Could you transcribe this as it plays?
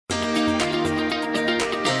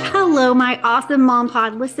Hello, my awesome Mom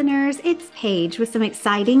Pod listeners. It's Paige with some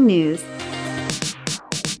exciting news.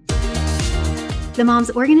 The Moms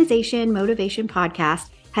Organization Motivation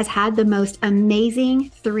Podcast has had the most amazing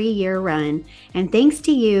 3-year run. And thanks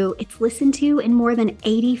to you, it's listened to in more than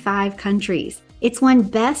 85 countries. It's won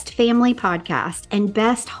Best Family Podcast and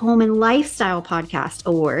Best Home and Lifestyle Podcast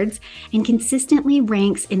awards and consistently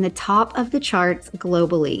ranks in the top of the charts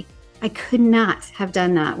globally. I could not have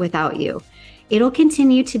done that without you. It'll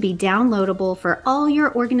continue to be downloadable for all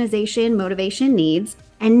your organization motivation needs.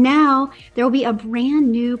 And now there will be a brand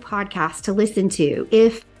new podcast to listen to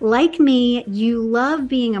if, like me, you love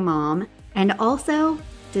being a mom and also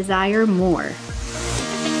desire more.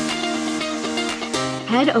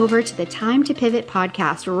 Head over to the Time to Pivot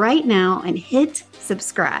podcast right now and hit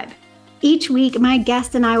subscribe. Each week, my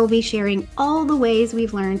guest and I will be sharing all the ways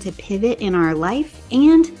we've learned to pivot in our life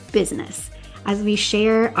and business as we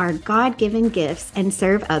share our God-given gifts and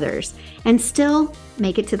serve others and still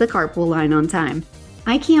make it to the carpool line on time.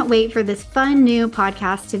 I can't wait for this fun new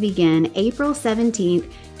podcast to begin April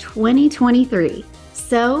 17th, 2023.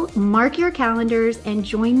 So mark your calendars and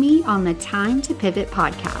join me on the Time to Pivot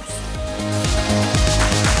podcast.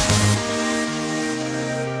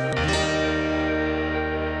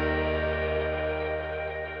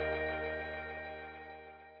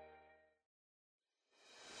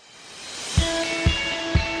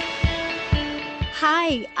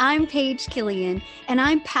 Hi, I'm Paige Killian, and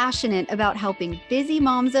I'm passionate about helping busy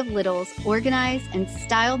moms of littles organize and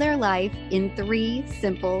style their life in 3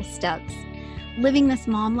 simple steps. Living this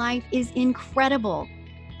mom life is incredible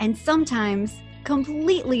and sometimes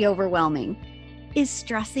completely overwhelming. Is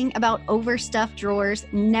stressing about overstuffed drawers,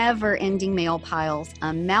 never-ending mail piles,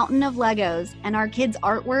 a mountain of Legos, and our kids'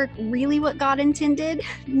 artwork really what God intended?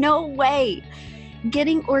 No way!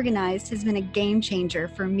 Getting organized has been a game changer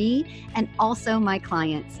for me and also my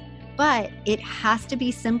clients, but it has to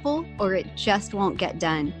be simple or it just won't get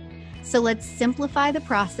done. So let's simplify the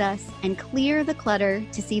process and clear the clutter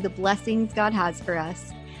to see the blessings God has for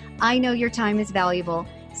us. I know your time is valuable,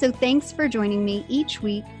 so thanks for joining me each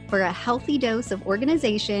week for a healthy dose of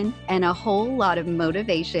organization and a whole lot of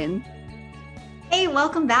motivation. Hey,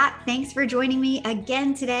 welcome back. Thanks for joining me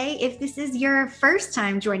again today. If this is your first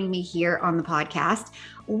time joining me here on the podcast,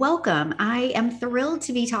 welcome. I am thrilled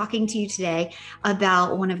to be talking to you today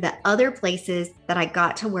about one of the other places that I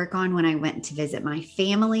got to work on when I went to visit my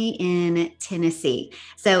family in Tennessee.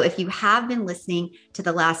 So if you have been listening to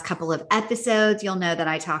the last couple of episodes, you'll know that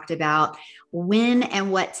I talked about when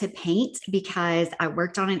and what to paint because I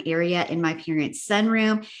worked on an area in my parents'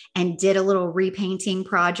 sunroom and did a little repainting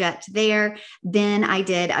project there. Then I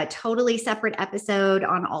did a totally separate episode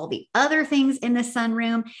on all the other things in the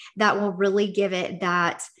sunroom that will really give it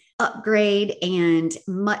that upgrade and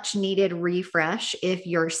much needed refresh if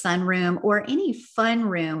your sunroom or any fun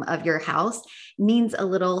room of your house needs a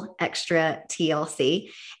little extra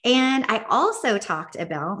TLC. And I also talked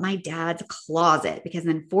about my dad's closet because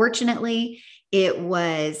unfortunately it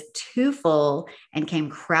was too full and came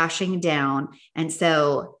crashing down. And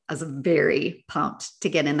so I was very pumped to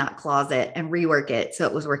get in that closet and rework it so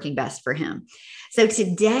it was working best for him. So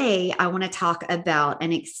today I want to talk about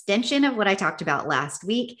an extension of what I talked about last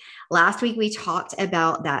week. Last week, we talked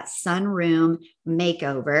about that sunroom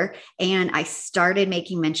makeover, and I started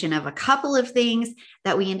making mention of a couple of things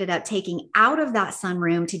that we ended up taking out of that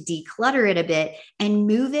sunroom to declutter it a bit and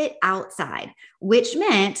move it outside, which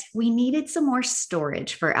meant we needed some more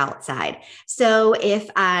storage for outside. So if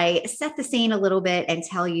I set the scene a little bit and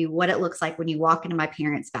tell you what it looks like when you walk into my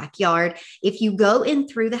parents' backyard, if you go in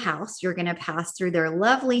through the house, you're going to pass through their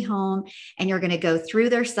lovely home and you're going to go through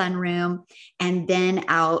their sunroom and then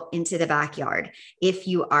out into the backyard. If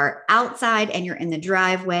you are outside and you're in the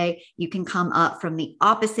driveway, you can come up from the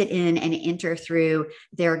opposite end and enter through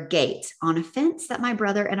their gate on a fence that my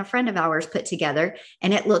brother and a friend of ours put together.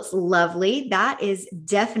 And it looks lovely. That is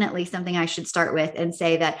definitely something I should start with and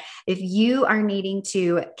say that if you are needing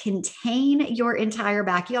to contain your entire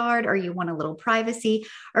backyard or you want a little privacy,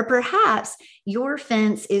 or perhaps your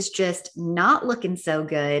fence is just not looking so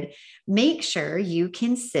good, make sure you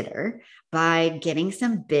consider by getting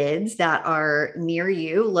some bids that are near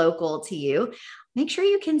you, local to you. Make sure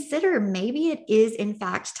you consider maybe it is in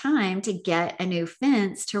fact time to get a new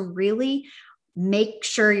fence to really make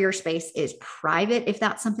sure your space is private if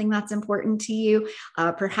that's something that's important to you.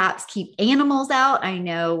 Perhaps keep animals out. I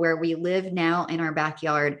know where we live now in our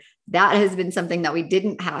backyard, that has been something that we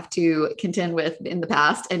didn't have to contend with in the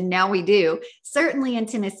past, and now we do. Certainly in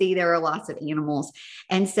Tennessee, there are lots of animals.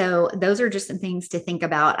 And so those are just some things to think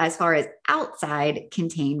about as far as outside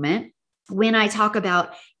containment. When I talk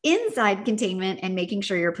about inside containment and making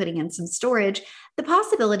sure you're putting in some storage, the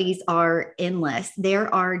possibilities are endless.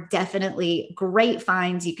 There are definitely great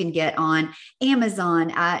finds you can get on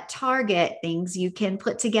Amazon, at Target, things you can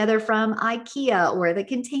put together from IKEA or the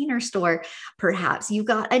Container Store. Perhaps you've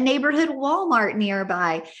got a neighborhood Walmart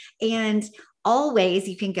nearby. And always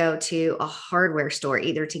you can go to a hardware store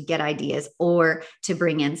either to get ideas or to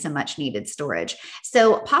bring in some much needed storage.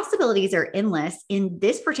 So possibilities are endless. In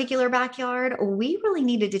this particular backyard, we really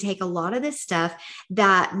needed to take a lot of this stuff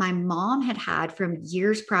that my mom had from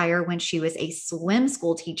years prior when she was a swim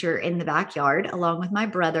school teacher in the backyard, along with my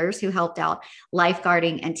brothers who helped out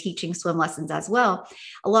lifeguarding and teaching swim lessons as well.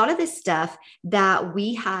 A lot of this stuff that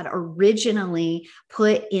we had originally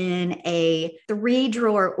put in a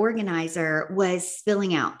 3-drawer organizer was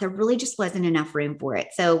spilling out. There really just wasn't enough room for it.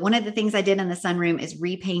 So one of the things I did in the sunroom is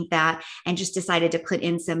repaint that and just decided to put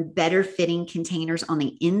in some better fitting containers on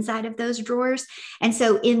the inside of those drawers. And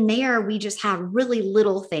so in there, we just have really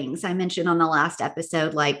little things I mentioned on the last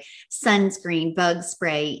episode, like sunscreen, bug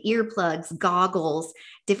spray, earplugs, goggles,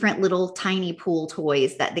 different little tiny pool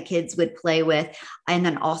toys that the kids would play with. And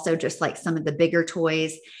then also just like some of the bigger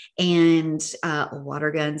toys and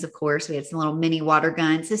water guns, of course. We had some little mini water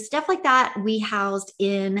guns. So stuff like that we housed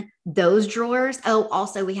in those drawers. Oh,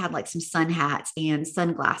 also we had like some sun hats and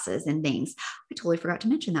sunglasses and things. I totally forgot to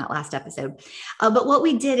mention that last episode. But what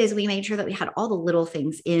we did is we made sure that we had all the little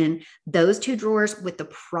things in those 2 drawers with the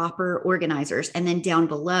proper organizers. And then down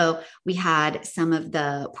below, we had some of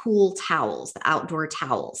the pool towels, the outdoor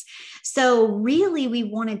towels. So really, we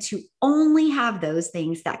wanted to only have those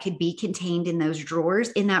things that could be contained in those drawers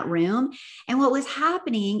in that room. And what was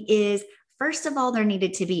happening is, first of all, there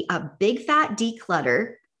needed to be a big fat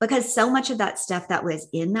declutter, because so much of that stuff that was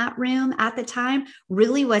in that room at the time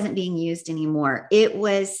really wasn't being used anymore. It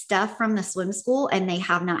was stuff from the swim school, and they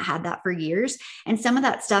have not had that for years. And some of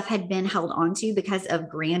that stuff had been held onto because of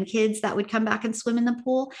grandkids that would come back and swim in the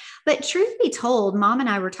pool. But truth be told, Mom and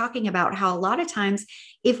I were talking about how a lot of times,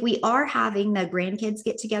 if we are having the grandkids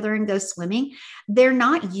get together and go swimming, they're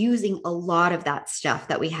not using a lot of that stuff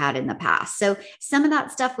that we had in the past. So some of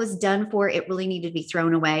that stuff was done for, it really needed to be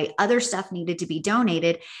thrown away. Other stuff needed to be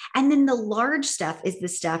donated. And then the large stuff is the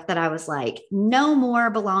stuff that I was like, no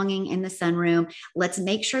more belonging in the sunroom. Let's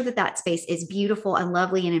make sure that that space is beautiful and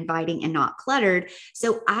lovely and inviting and not cluttered.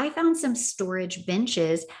 So I found some storage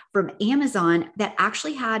benches from Amazon that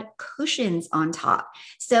actually had cushions on top.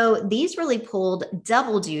 So these really pulled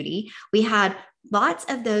double duty. We had lots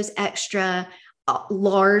of those extra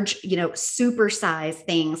large, super size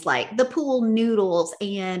things like the pool noodles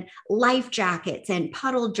and life jackets and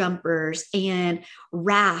puddle jumpers and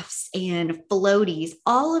rafts and floaties,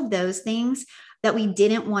 all of those things that we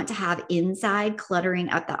didn't want to have inside cluttering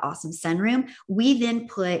up that awesome sunroom. We then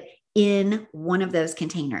put in one of those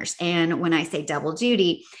containers. And when I say double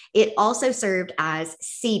duty, it also served as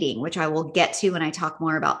seating, which I will get to when I talk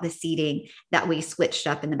more about the seating that we switched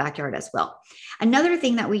up in the backyard as well. Another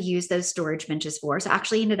thing that we use those storage benches for, so I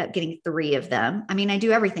actually ended up getting 3 of them. I mean, I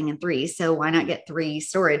do everything in 3, so why not get 3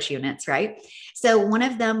 storage units, right? So one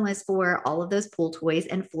of them was for all of those pool toys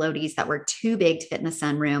and floaties that were too big to fit in the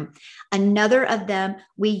sunroom. Another of them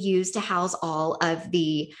we used to house all of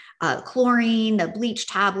the chlorine, the bleach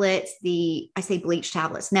tablets, chlorine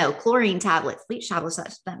tablets, bleach tablets,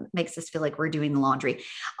 that makes us feel like we're doing the laundry.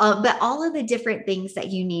 But all of the different things that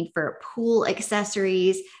you need for pool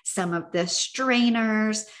accessories, some of the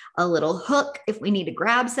strainers, a little hook if we need to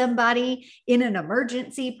grab somebody in an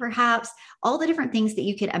emergency, perhaps, all the different things that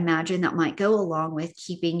you could imagine that might go along with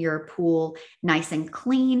keeping your pool nice and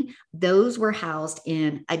clean. Those were housed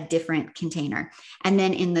in a different container. And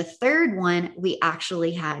then in the third one, we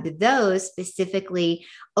actually had those specifically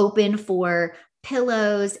open for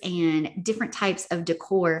pillows and different types of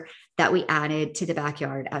decor that we added to the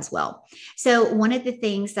backyard as well. So one of the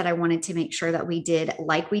things that I wanted to make sure that we did,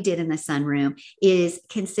 like we did in the sunroom, is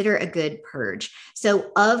consider a good purge.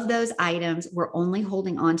 So of those items, we're only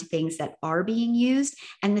holding on to things that are being used.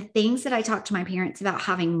 And the things that I talked to my parents about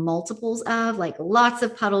having multiples of, like lots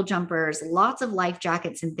of puddle jumpers, lots of life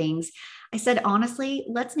jackets and things, I said, honestly,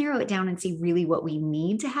 let's narrow it down and see really what we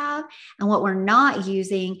need to have, and what we're not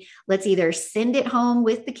using. Let's either send it home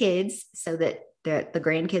with the kids so that the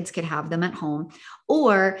grandkids could have them at home,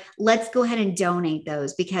 or let's go ahead and donate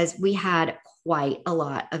those, because we had quite a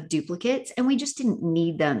lot of duplicates and we just didn't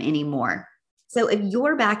need them anymore. So if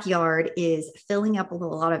your backyard is filling up with a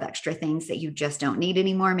lot of extra things that you just don't need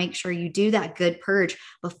anymore, make sure you do that good purge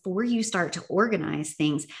before you start to organize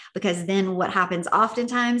things, because then what happens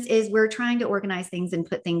oftentimes is we're trying to organize things and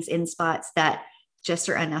put things in spots that just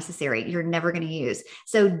are unnecessary. You're never going to use.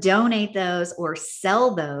 So donate those or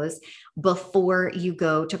sell those before you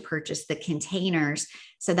go to purchase the containers.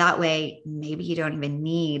 So that way, maybe you don't even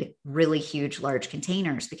need really huge, large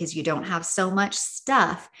containers because you don't have so much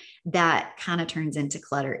stuff that kind of turns into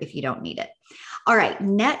clutter if you don't need it. All right.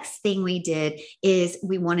 Next thing we did is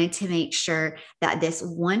we wanted to make sure that this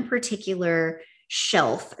one particular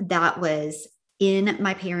shelf that was in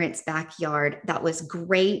my parents' backyard that was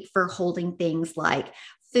great for holding things like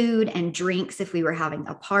food and drinks if we were having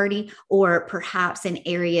a party, or perhaps an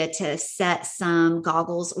area to set some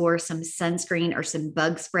goggles or some sunscreen or some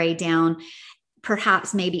bug spray down.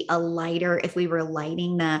 Perhaps maybe a lighter if we were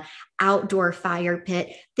lighting the outdoor fire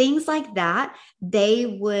pit, things like that.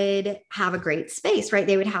 They would have a great space, right?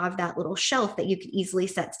 They would have that little shelf that you could easily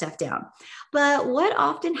set stuff down. But what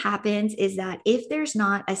often happens is that if there's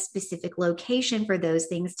not a specific location for those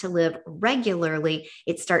things to live regularly,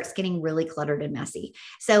 it starts getting really cluttered and messy.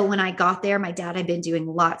 So when I got there, my dad had been doing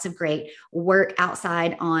lots of great work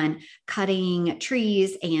outside on cutting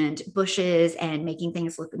trees and bushes and making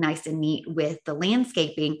things look nice and neat with the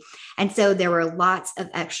landscaping. And so there were lots of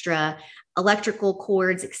extra electrical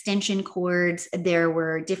cords, extension cords. There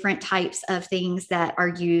were different types of things that are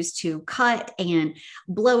used to cut and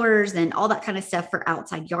blowers and all that kind of stuff for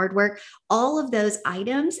outside yard work. All of those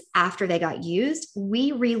items, after they got used,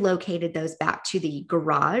 we relocated those back to the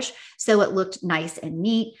garage. So it looked nice and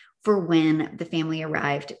neat for when the family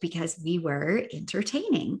arrived because we were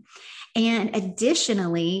entertaining. And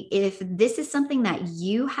additionally, if this is something that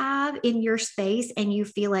you have in your space and you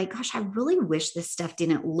feel like, gosh, I really wish this stuff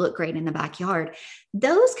didn't look great in the backyard,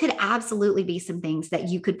 those could absolutely be some things that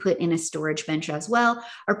you could put in a storage bench as well.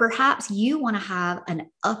 Or perhaps you want to have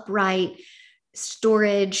an upright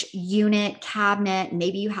storage unit, cabinet.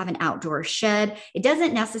 Maybe you have an outdoor shed. It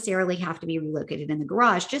doesn't necessarily have to be relocated in the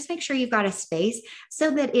garage. Just make sure you've got a space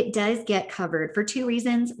so that it does get covered for two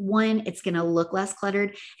reasons. One, it's going to look less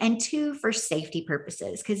cluttered, and two, for safety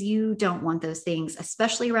purposes, because you don't want those things,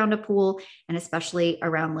 especially around a pool and especially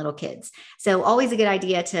around little kids. So always a good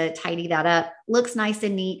idea to tidy that up. Looks nice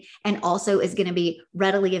and neat, and also is going to be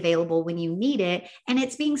readily available when you need it. And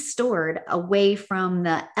it's being stored away from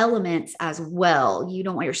the elements as well. You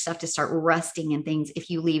don't want your stuff to start rusting and things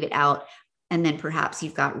if you leave it out. And then perhaps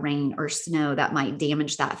you've got rain or snow that might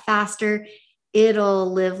damage that faster.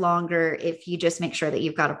 It'll live longer if you just make sure that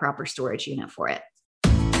you've got a proper storage unit for it.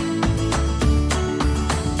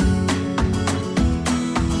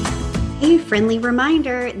 A friendly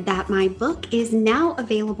reminder that my book is now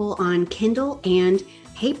available on Kindle and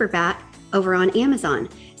paperback over on Amazon.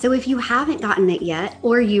 So if you haven't gotten it yet,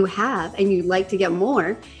 or you have and you'd like to get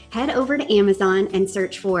more, head over to Amazon and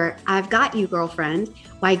search for I've Got You, Girlfriend,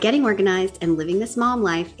 Why Getting Organized and Living This Mom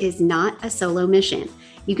Life is Not a Solo Mission.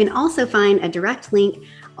 You can also find a direct link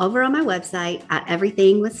over on my website at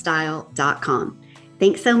everythingwithstyle.com.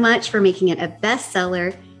 Thanks so much for making it a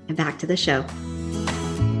bestseller, and back to the show.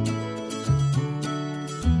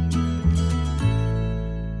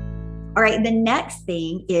 All right. The next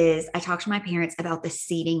thing is I talked to my parents about the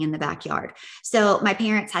seating in the backyard. So my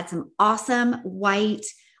parents had some awesome white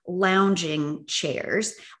lounging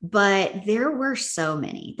chairs, but there were so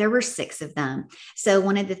many. There were 6 of them. So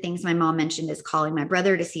one of the things my mom mentioned is calling my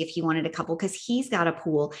brother to see if he wanted a couple because he's got a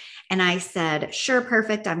pool. And I said, sure,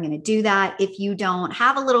 perfect. I'm going to do that. If you don't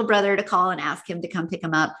have a little brother to call and ask him to come pick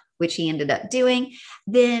him up, which he ended up doing,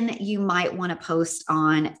 then you might want to post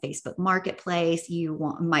on Facebook Marketplace.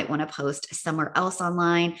 Might want to post somewhere else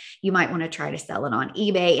online. You might want to try to sell it on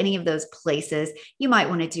eBay, any of those places. You might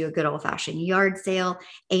want to do a good old-fashioned yard sale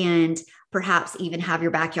and perhaps even have your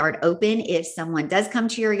backyard open. If someone does come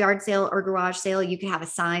to your yard sale or garage sale, you could have a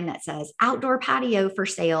sign that says outdoor patio for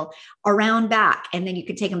sale around back, and then you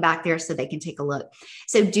can take them back there so they can take a look.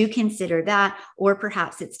 So do consider that, or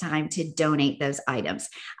perhaps it's time to donate those items.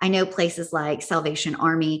 I know places like Salvation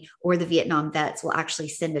Army or the Vietnam Vets will actually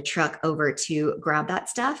send a truck over to grab that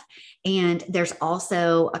stuff. And there's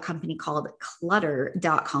also a company called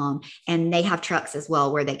clutter.com, and they have trucks as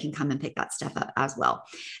well where they can come and pick that stuff up as well.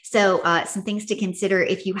 So some things to consider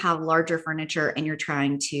if you have larger furniture and you're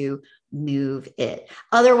trying to move it.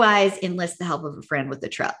 Otherwise, enlist the help of a friend with the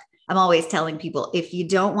truck. I'm always telling people, if you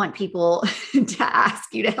don't want people to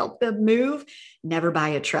ask you to help them move, never buy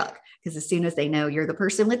a truck, because as soon as they know you're the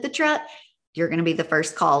person with the truck, you're going to be the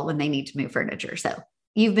first call when they need to move furniture. So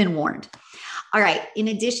you've been warned. All right. In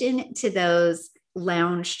addition to those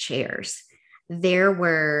lounge chairs, there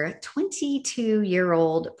were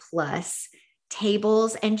 22-year-old plus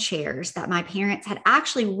tables and chairs that my parents had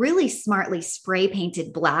actually really smartly spray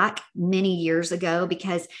painted black many years ago,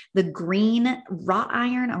 because the green wrought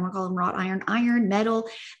iron, I want to call them wrought iron metal,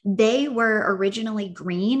 they were originally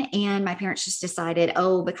green. And my parents just decided,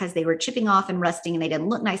 oh, because they were chipping off and rusting and they didn't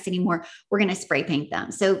look nice anymore, we're going to spray paint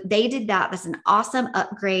them. So they did that. That's an awesome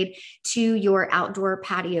upgrade to your outdoor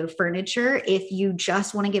patio furniture if you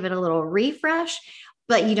just want to give it a little refresh,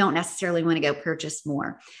 but you don't necessarily want to go purchase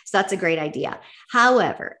more. So that's a great idea.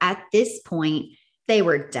 However, at this point, they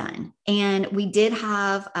were done. And we did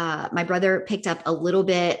have, my brother picked up a little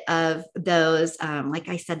bit of those. Like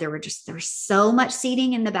I said, there was so much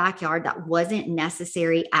seating in the backyard that wasn't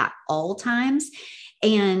necessary at all times.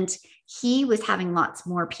 And he was having lots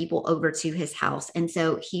more people over to his house. And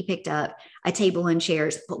so he picked up a table and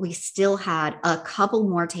chairs, but we still had a couple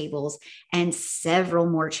more tables and several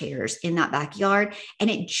more chairs in that backyard. And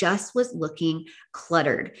it just was looking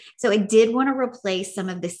cluttered. So I did want to replace some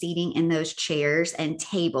of the seating in those chairs and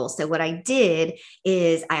tables. So what I did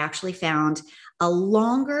is I actually found a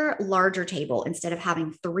longer, larger table instead of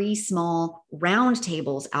having 3 small round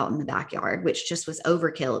tables out in the backyard, which just was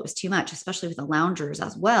overkill. It was too much, especially with the loungers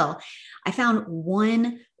as well. I found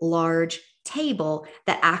one large table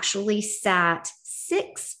that actually sat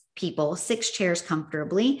 6 people, 6 chairs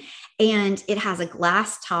comfortably. And it has a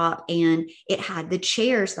glass top and it had the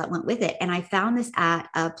chairs that went with it. And I found this at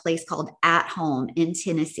a place called At Home in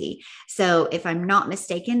Tennessee. So if I'm not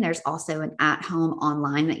mistaken, there's also an At Home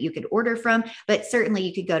online that you could order from, but certainly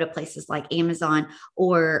you could go to places like Amazon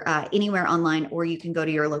or anywhere online, or you can go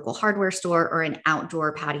to your local hardware store or an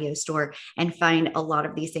outdoor patio store and find a lot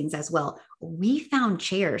of these things as well. We found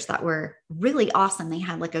chairs that were really awesome. They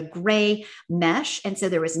had like a gray mesh. And so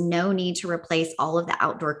there was no need to replace all of the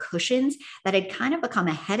outdoor cushions that had kind of become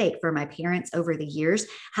a headache for my parents over the years,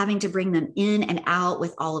 having to bring them in and out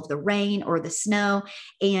with all of the rain or the snow.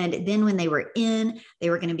 And then when they were in, they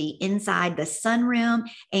were going to be inside the sunroom.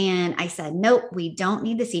 And I said, nope, we don't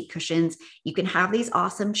need the seat cushions. You can have these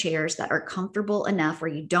awesome chairs that are comfortable enough where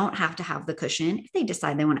you don't have to have the cushion. If they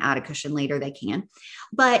decide they want to add a cushion later, they can.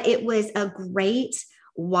 But it was a great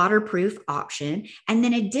waterproof option. And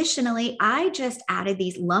then additionally, I just added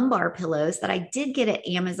these lumbar pillows that I did get at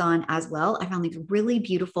Amazon as well. I found these really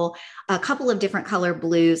beautiful, a couple of different color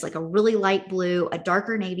blues, like a really light blue, a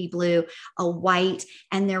darker navy blue, a white,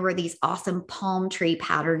 and there were these awesome palm tree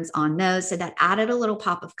patterns on those. So that added a little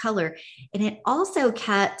pop of color. And it also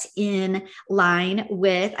kept in line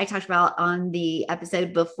with, I talked about on the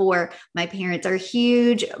episode before, my parents are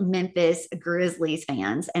huge Memphis Grizzlies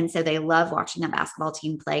fans. And so they love watching that basketball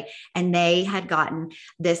team play. And they had gotten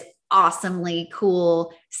this awesomely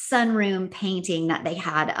cool sunroom painting that they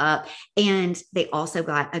had up. And they also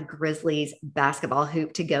got a Grizzlies basketball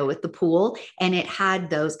hoop to go with the pool. And it had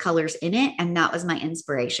those colors in it. And that was my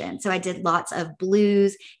inspiration. So I did lots of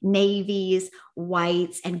blues, navies,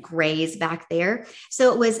 whites, and grays back there.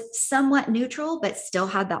 So it was somewhat neutral, but still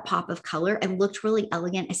had that pop of color and looked really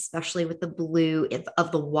elegant, especially with the blue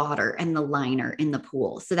of the water and the liner in the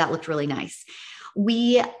pool. So that looked really nice.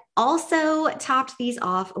 We also topped these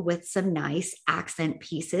off with some nice accent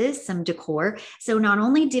pieces, some decor. So not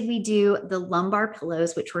only did we do the lumbar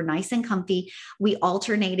pillows, which were nice and comfy, we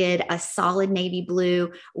alternated a solid navy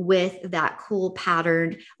blue with that cool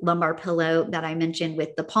patterned lumbar pillow that I mentioned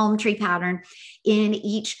with the palm tree pattern in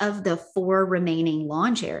each of the 4 remaining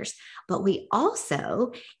lawn chairs. But we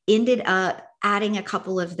also ended up adding a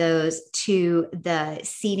couple of those to the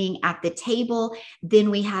seating at the table.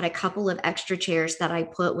 Then we had a couple of extra chairs that I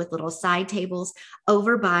put with little side tables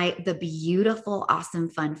over by the beautiful,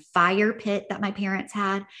 awesome, fun fire pit that my parents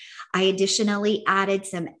had. I additionally added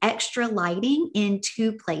some extra lighting in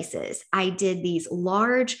 2 places. I did these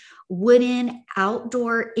large wooden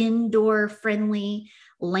outdoor, indoor friendly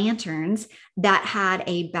lanterns that had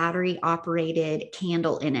a battery operated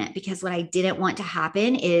candle in it, because what I didn't want to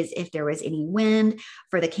happen is if there was any wind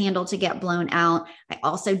for the candle to get blown out. I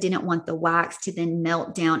also didn't want the wax to then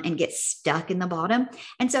melt down and get stuck in the bottom.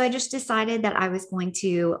 And so I just decided that I was going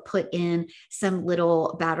to put in some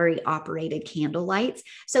little battery operated candle lights.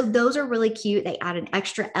 So those are really cute. They add an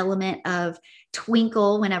extra element of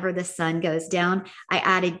twinkle whenever the sun goes down. I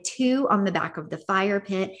added 2 on the back of the fire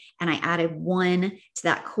pit, and I added 1 to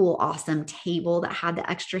that cool, awesome table that had the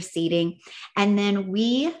extra seating. And then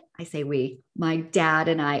my dad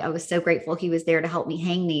and I was so grateful he was there to help me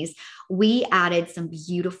hang these. We added some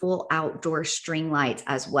beautiful outdoor string lights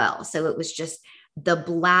as well. So it was just the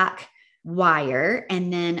black wire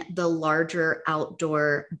and then the larger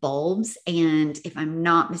outdoor bulbs. And if I'm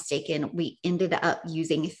not mistaken, we ended up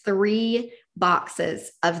using 3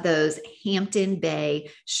 boxes of those Hampton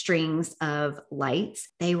Bay strings of lights.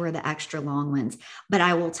 They were the extra long ones. But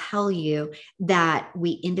I will tell you that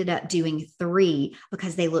we ended up doing 3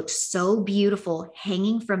 because they looked so beautiful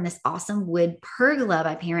hanging from this awesome wood pergola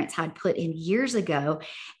my parents had put in years ago.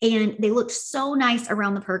 And they looked so nice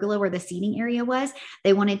around the pergola where the seating area was.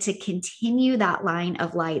 They wanted to continue that line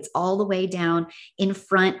of lights all the way down in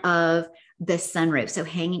front of the sunroof. So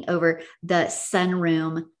hanging over the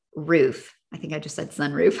sunroom roof. I think I just said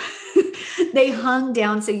sunroof. They hung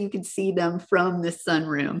down so you could see them from the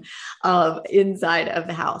sunroom inside of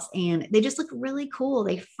the house. And they just look really cool.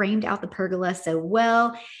 They framed out the pergola so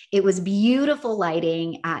well. It was beautiful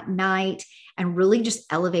lighting at night and really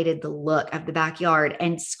just elevated the look of the backyard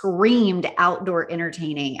and screamed outdoor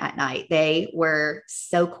entertaining at night. They were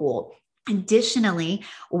so cool. Additionally,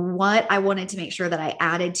 what I wanted to make sure that I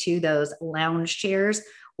added to those lounge chairs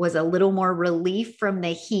was a little more relief from the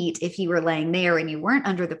heat if you were laying there and you weren't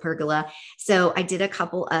under the pergola. So I did a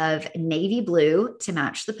couple of navy blue to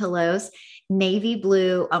match the pillows, navy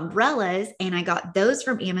blue umbrellas, and I got those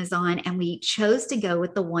from Amazon, and we chose to go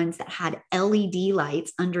with the ones that had LED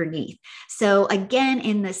lights underneath. So again,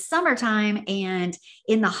 in the summertime and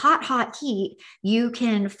in the hot heat, you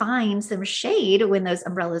can find some shade when those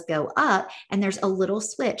umbrellas go up, and there's a little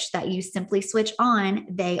switch that you simply switch on.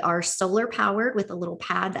 They are solar powered with a little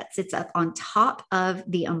pad that sits up on top of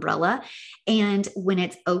the umbrella. And when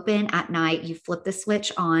it's open at night, you flip the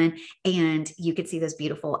switch on and you can see those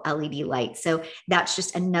beautiful LED lights. So that's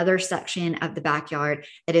just another section of the backyard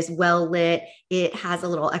that is well lit. It has a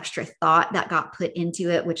little extra thought that got put into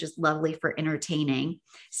it, which is lovely for entertaining.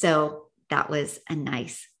 So that was a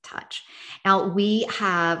nice touch. Now we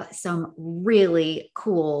have some really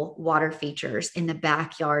cool water features in the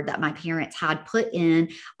backyard that my parents had put in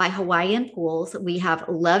by Hawaiian Pools. We have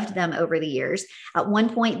loved them over the years. At one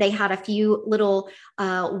point, they had a few little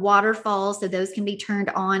waterfalls, so those can be turned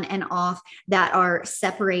on and off, that are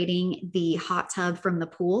separating the hot tub from the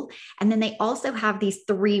pool. And then they also have these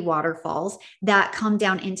 3 waterfalls that come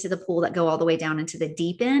down into the pool that go all the way down into the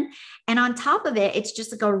deep end. And on top of it, it's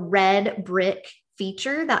just like a red brick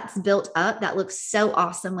feature that's built up that looks so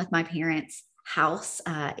awesome with my parents' house.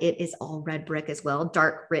 It is all red brick as well,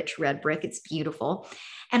 dark, rich red brick. It's beautiful.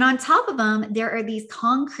 And on top of them, there are these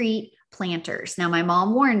concrete planters. Now, my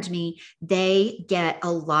mom warned me they get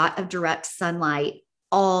a lot of direct sunlight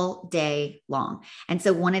all day long. And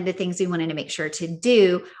so one of the things we wanted to make sure to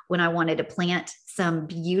do when I wanted to plant some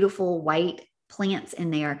beautiful white plants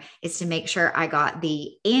in there is to make sure I got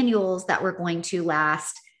the annuals that were going to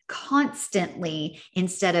last constantly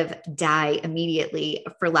instead of die immediately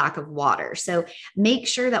for lack of water. So make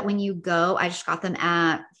sure that when you go, I just got them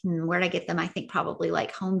at, where did I get them? I think probably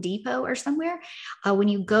like Home Depot or somewhere. When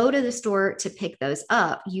you go to the store to pick those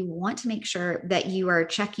up, you want to make sure that you are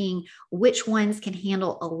checking which ones can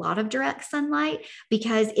handle a lot of direct sunlight,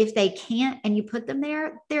 because if they can't and you put them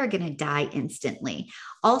there, they're going to die instantly.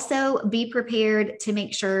 Also, be prepared to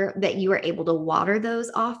make sure that you are able to water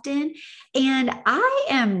those often. And I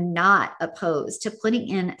am not opposed to putting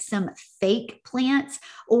in some fake plants,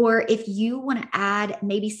 or if you want to add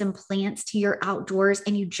maybe some plants to your outdoors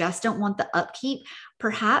and you just don't want the upkeep,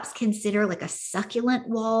 perhaps consider like a succulent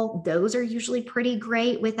wall. Those are usually pretty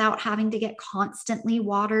great without having to get constantly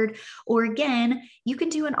watered. Or again, you can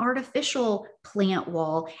do an artificial plant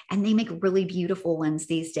wall, and they make really beautiful ones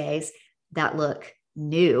these days that look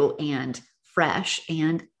new and fresh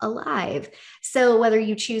and alive. So whether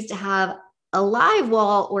you choose to have a live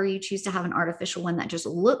wall or you choose to have an artificial one that just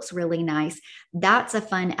looks really nice, that's a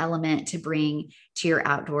fun element to bring to your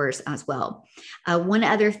outdoors as well. One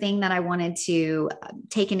other thing that I wanted to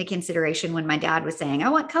take into consideration when my dad was saying, I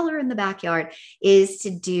want color in the backyard, is to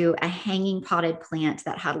do a hanging potted plant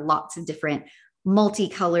that had lots of different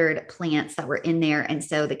multicolored plants that were in there. And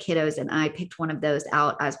so the kiddos and I picked one of those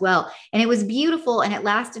out as well. And it was beautiful and it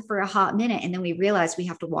lasted for a hot minute. And then we realized we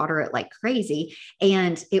have to water it like crazy.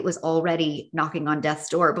 And it was already knocking on death's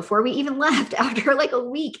door before we even left after like a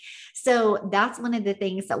week. So that's one of the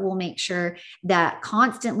things that we'll make sure that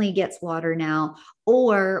constantly gets water now,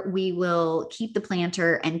 or we will keep the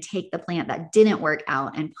planter and take the plant that didn't work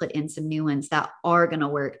out and put in some new ones that are going to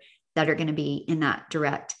work, that are going to be in that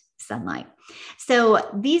direct sunlight.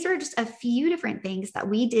 So these are just a few different things that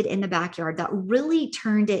we did in the backyard that really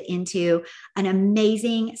turned it into an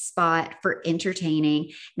amazing spot for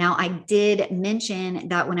entertaining. Now, I did mention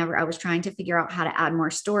that whenever I was trying to figure out how to add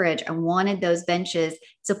more storage, I wanted those benches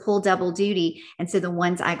to pull double duty. And so the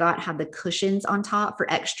ones I got had the cushions on top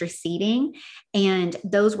for extra seating. And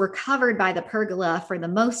those were covered by the pergola for the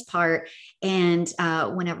most part. And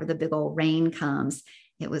whenever the big old rain comes,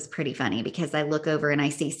 it was pretty funny because I look over and I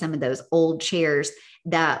see some of those old chairs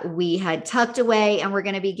that we had tucked away and we're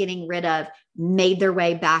going to be getting rid of, made their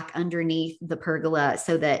way back underneath the pergola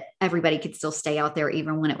so that everybody could still stay out there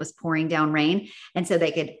even when it was pouring down rain. And so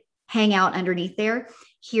they could hang out underneath there.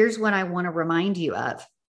 Here's what I want to remind you of.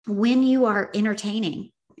 When you are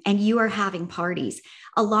entertaining and you are having parties,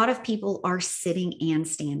 a lot of people are sitting and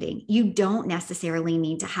standing. You don't necessarily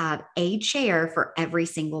need to have a chair for every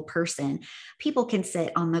single person. People can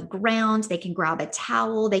sit on the ground. They can grab a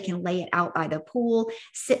towel. They can lay it out by the pool,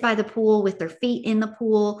 sit by the pool with their feet in the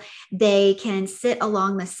pool. They can sit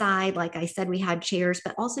along the side. Like I said, we had chairs,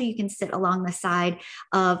 but also you can sit along the side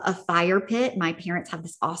of a fire pit. My parents have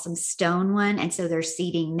this awesome stone one, and so they're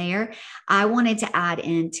seating there. I wanted to add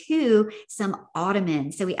in too some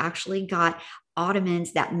ottomans. So we actually got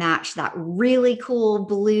ottomans that match that really cool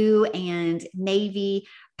blue and navy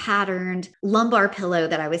patterned lumbar pillow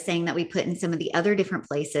that I was saying that we put in some of the other different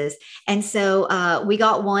places. And so we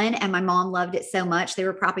got one and my mom loved it so much. They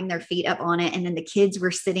were propping their feet up on it. And then the kids were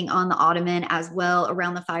sitting on the ottoman as well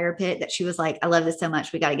around the fire pit that she was like, I love this so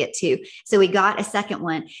much. We got to get two. So we got a second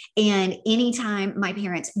one. And anytime my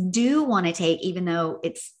parents do want to take, even though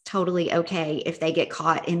it's totally okay if they get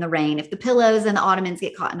caught in the rain, if the pillows and the ottomans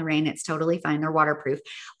get caught in the rain, it's totally fine. They're waterproof.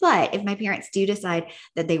 But if my parents do decide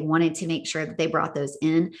that they wanted to make sure that they brought those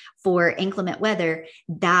in for inclement weather,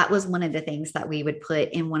 that was one of the things that we would put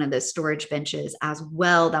in one of those storage benches as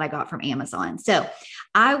well that I got from Amazon. So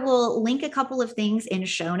I will link a couple of things in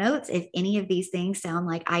show notes if any of these things sound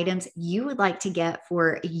like items you would like to get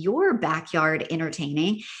for your backyard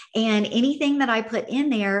entertaining. And anything that I put in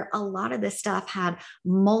there, a lot of the stuff had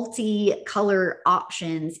multi-color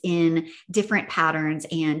options in different patterns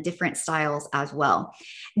and different styles as well.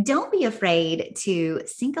 Don't be afraid to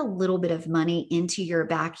sink a little bit of money into your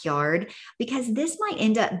backyard because this might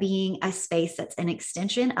end up being a space that's an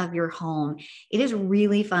extension of your home. It is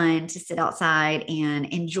really fun to sit outside and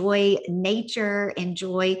enjoy nature,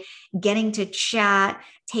 enjoy getting to chat,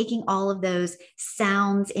 taking all of those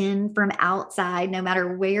sounds in from outside, no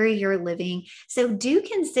matter where you're living. So do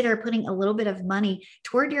consider putting a little bit of money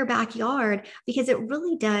toward your backyard because it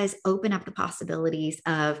really does open up the possibilities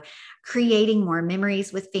of creating more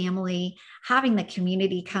memories with family, having the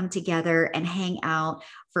community come together and hang out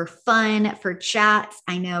for fun, for chats.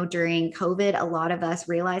 I know during COVID, a lot of us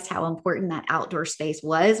realized how important that outdoor space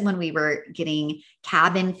was when we were getting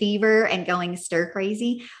cabin fever and going stir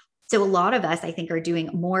crazy. So a lot of us, I think, are doing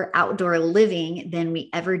more outdoor living than we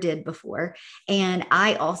ever did before. And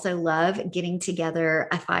I also love getting together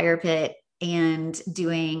a fire pit and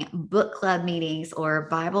doing book club meetings or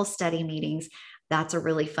Bible study meetings. That's a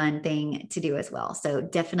really fun thing to do as well. So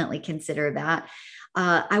definitely consider that.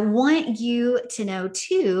 I want you to know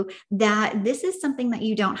too, that this is something that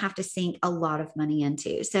you don't have to sink a lot of money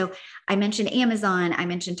into. So I mentioned Amazon, I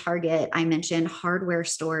mentioned Target, I mentioned hardware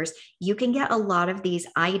stores. You can get a lot of these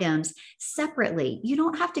items separately. You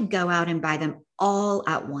don't have to go out and buy them all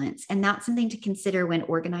at once. And that's something to consider when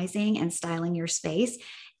organizing and styling your space.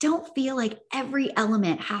 Don't feel like every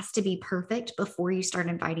element has to be perfect before you start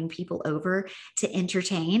inviting people over to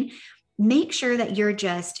entertain. Make sure that you're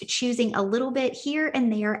just choosing a little bit here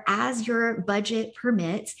and there as your budget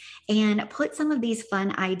permits and put some of these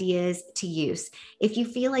fun ideas to use. If you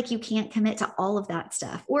feel like you can't commit to all of that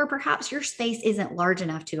stuff, or perhaps your space isn't large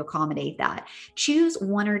enough to accommodate that, choose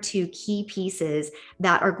one or two key pieces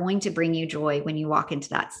that are going to bring you joy when you walk into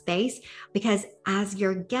that space, because as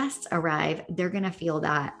your guests arrive, they're going to feel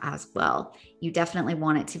that as well. You definitely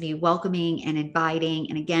want it to be welcoming and inviting.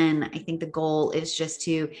 And again, I think the goal is just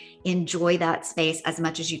to enjoy that space as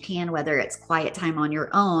much as you can, whether it's quiet time on your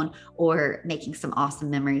own or making some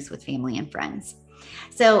awesome memories with family and friends.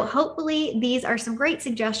 So hopefully these are some great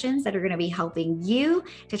suggestions that are going to be helping you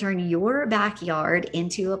to turn your backyard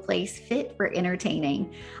into a place fit for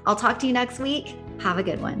entertaining. I'll talk to you next week. Have a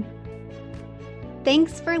good one.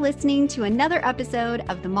 Thanks for listening to another episode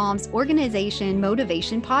of the Mom's Organization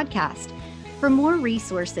Motivation Podcast. For more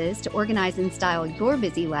resources to organize and style your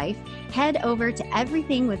busy life, head over to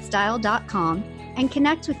everythingwithstyle.com and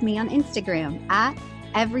connect with me on Instagram at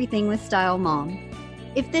everythingwithstylemom.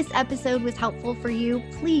 If this episode was helpful for you,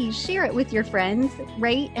 please share it with your friends,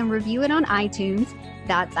 rate and review it on iTunes,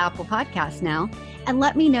 that's Apple Podcasts now, and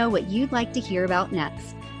let me know what you'd like to hear about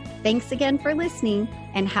next. Thanks again for listening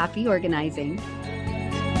and happy organizing.